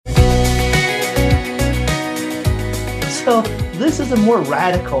So this is a more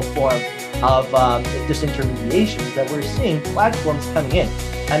radical form of disintermediation that we're seeing platforms coming in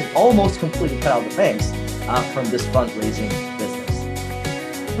and almost completely cut out the banks from this fundraising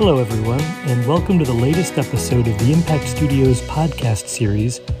business. Hello, everyone, and welcome to the latest episode of the Impact Studios podcast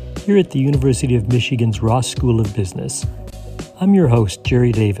series here at the University of Michigan's Ross School of Business. I'm your host,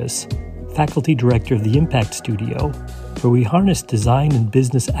 Jerry Davis, Faculty Director of the Impact Studio, where we harness design and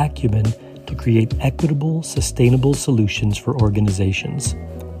business acumen to create equitable, sustainable solutions for organizations.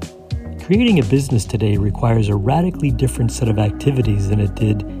 Creating a business today requires a radically different set of activities than it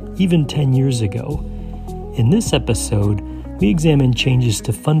did even 10 years ago. In this episode, we examine changes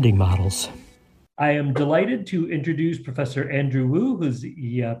to funding models. I am delighted to introduce Professor Andrew Wu, who's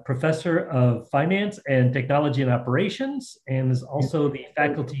the Professor of Finance and Technology and Operations, and is also the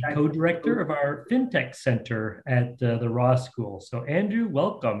Faculty Co-Director of our FinTech Center at the Ross School. So Andrew,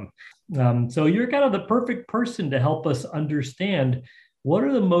 welcome. So you're kind of the perfect person to help us understand what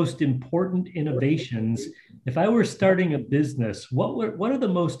are the most important innovations. If I were starting a business, what are the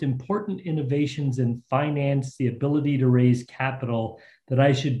most important innovations in finance, the ability to raise capital that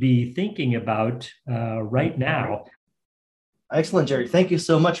I should be thinking about right now? Excellent, Jerry. Thank you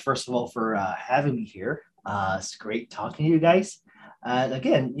so much, first of all, for having me here. It's great talking to you guys. And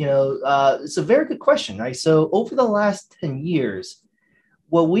again, it's a very good question, right? So over the last 10 years,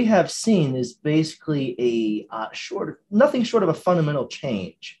 what we have seen is basically nothing short of a fundamental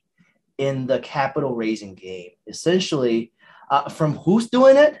change in the capital raising game, essentially from who's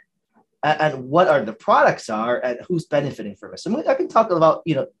doing it and what are the products are and who's benefiting from it. So I can talk about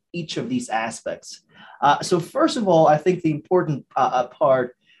each of these aspects. So first of all, I think the important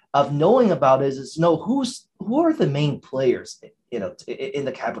part of knowing about it is to know who are the main players in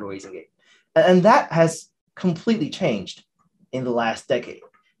the capital raising game, and that has completely changed in the last decade.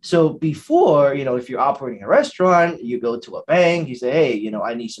 So before, if you're operating a restaurant, you go to a bank, you say, hey,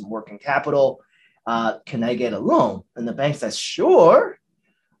 I need some working capital. Can I get a loan? And the bank says, sure.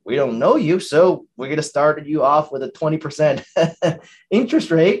 We don't know you, so we're going to start you off with a 20%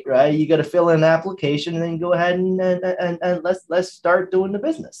 interest rate, right? You got to fill in an application and then go ahead and let's start doing the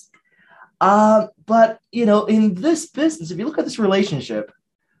business. But, in this business, if you look at this relationship,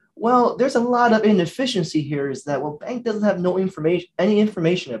 well, there's a lot of inefficiency here is that, bank doesn't have any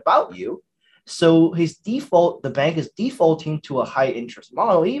information about you. So the bank is defaulting to a high interest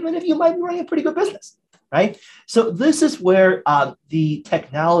model, even if you might be running a pretty good business, right? So this is where the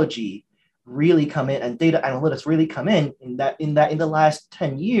technology really come in and data analytics really come in the last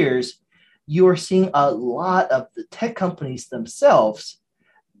 10 years, you're seeing a lot of the tech companies themselves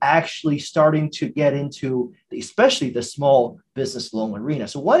actually starting to get into especially the small business loan arena.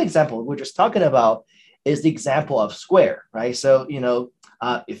 So one example we're just talking about is the example of Square, right? So,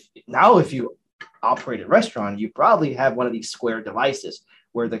 if you operate a restaurant, you probably have one of these Square devices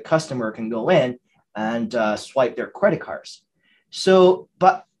where the customer can go in and swipe their credit cards. So,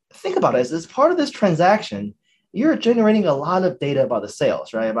 but think about it, as part of this transaction, you're generating a lot of data about the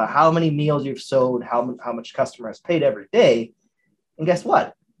sales, right? About how many meals you've sold, how much customer has paid every day. And guess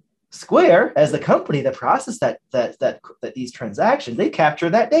what? Square, as the company that processed that these transactions, they capture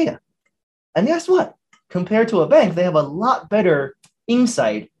that data. And guess what? Compared to a bank, they have a lot better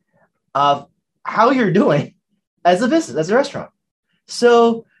insight of how you're doing as a business, as a restaurant.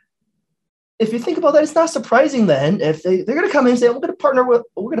 So if you think about that, it's not surprising then if they're going to come in and say, we're going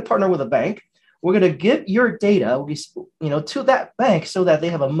to partner with a bank. We're going to give your data, to that bank so that they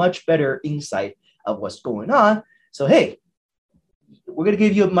have a much better insight of what's going on. So, hey, we're going to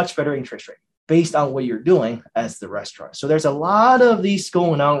give you a much better interest rate based on what you're doing as the restaurant. So there's a lot of these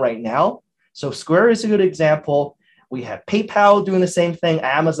going on right now. So Square is a good example. We have PayPal doing the same thing,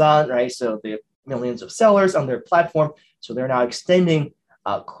 Amazon, right? So they have millions of sellers on their platform. So they're now extending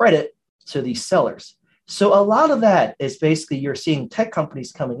credit to these sellers. So a lot of that is basically you're seeing tech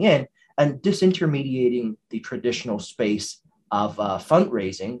companies coming in and disintermediating the traditional space of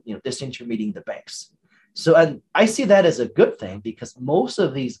fundraising, disintermediating the banks. So and I see that as a good thing because most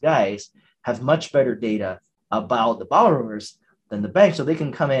of these guys have much better data about the borrowers than the bank, so they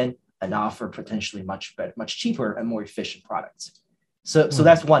can come in and offer potentially much better, much cheaper and more efficient products. So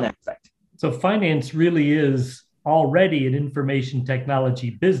that's one aspect. So finance really is already an information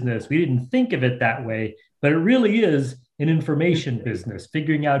technology business. We didn't think of it that way, but it really is an information business,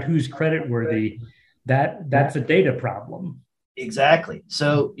 figuring out who's creditworthy. That's a data problem. Exactly.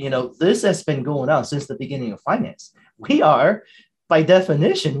 So, this has been going on since the beginning of finance. We are, by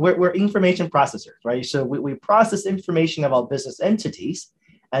definition, we're information processors, right? So we process information about business entities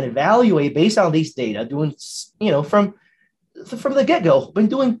and evaluate based on these data, doing, from the get-go, been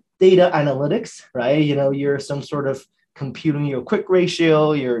doing data analytics, right? You're some sort of computing your quick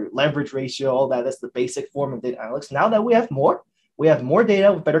ratio, your leverage ratio, all that. That's the basic form of data analytics. Now that we have more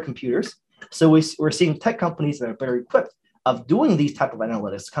data with better computers. So we're seeing tech companies that are better equipped of doing these type of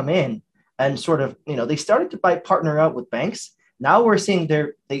analytics come in and sort of, they started to partner up with banks. Now we're seeing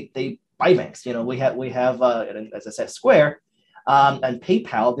they buy banks. We have as I said, Square and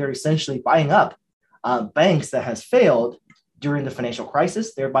PayPal. They're essentially buying up banks that has failed during the financial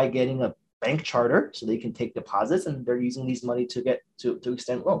crisis, thereby getting a bank charter so they can take deposits, and they're using these money to get to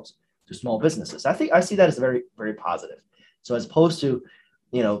extend loans to small businesses. I see that as very, very positive. So as opposed to,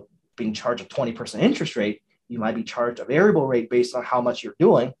 being charged a 20% interest rate, you might be charged a variable rate based on how much you're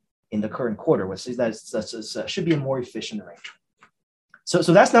doing in the current quarter, which is that should be a more efficient arrangement. So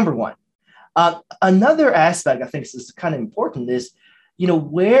that's number one. Another aspect I think is kind of important is,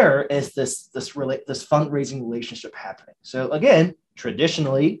 where is this fundraising relationship happening? So again,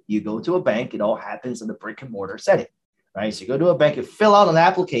 traditionally, you go to a bank, it all happens in the brick and mortar setting, right? So you go to a bank, you fill out an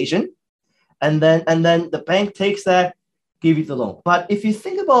application, and then the bank takes that, give you the loan. But if you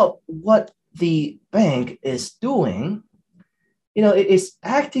think about what the bank is doing, it is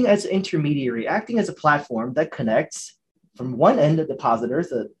acting as an intermediary, acting as a platform that connects from one end the depositors,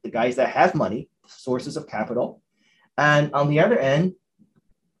 the guys that have money, sources of capital, and on the other end,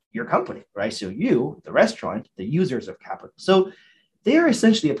 your company, right? So you, the restaurant, the users of capital. So they are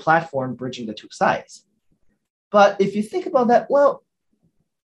essentially a platform bridging the two sides. But if you think about that, well,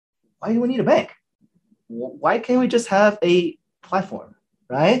 why do we need a bank? Why can't we just have a platform,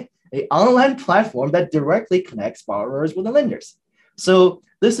 right? An online platform that directly connects borrowers with the lenders. So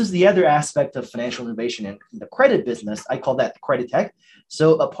this is the other aspect of financial innovation in the credit business. I call that credit tech.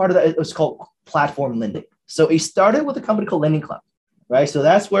 So a part of that was called platform lending. So it started with a company called Lending Club, right? So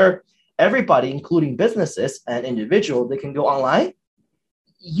that's where everybody, including businesses and individuals, they can go online.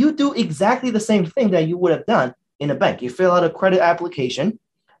 You do exactly the same thing that you would have done in a bank. You fill out a credit application.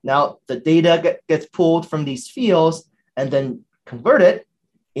 Now the data gets pulled from these fields and then converted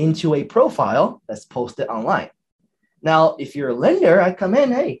into a profile that's posted online. Now, if you're a lender, I come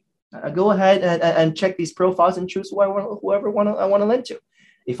in, hey, I go ahead and check these profiles and choose whoever I want to lend to.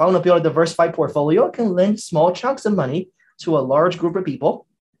 If I want to build a diversified portfolio, I can lend small chunks of money to a large group of people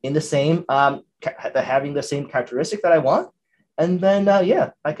in the same, having the same characteristic that I want. And then,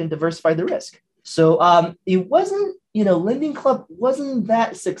 I can diversify the risk. So it wasn't, Lending Club wasn't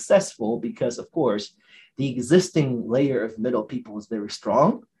that successful because, of course, the existing layer of middle people was very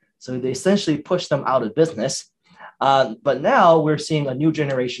strong. So they essentially pushed them out of business. But now we're seeing a new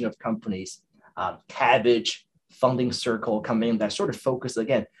generation of companies, Kabbage, Funding Circle coming in that sort of focus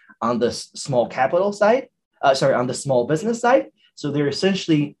again on the small capital side, on the small business side. So they're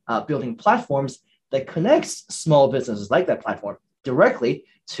essentially building platforms that connects small businesses like that platform directly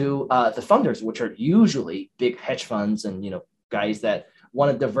to the funders, which are usually big hedge funds and guys that want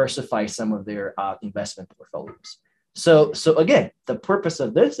to diversify some of their investment portfolios. So again, the purpose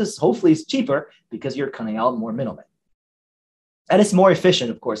of this is hopefully it's cheaper because you're cutting out more middlemen, and it's more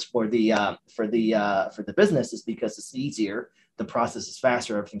efficient, of course, for the businesses because it's easier, the process is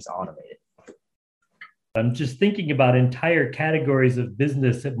faster, everything's automated. I'm just thinking about entire categories of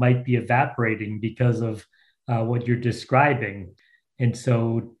business that might be evaporating because of what you're describing. And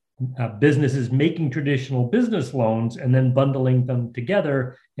so businesses making traditional business loans and then bundling them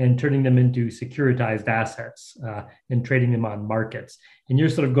together and turning them into securitized assets and trading them on markets. And you're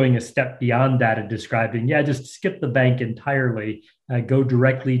sort of going a step beyond that and describing, just skip the bank entirely, go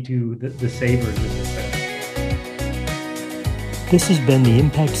directly to the savers in the sense. This has been the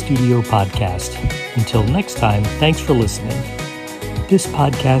Impact Studio Podcast. Until next time, thanks for listening. This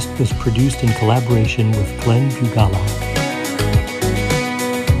podcast was produced in collaboration with Glenn Bugala.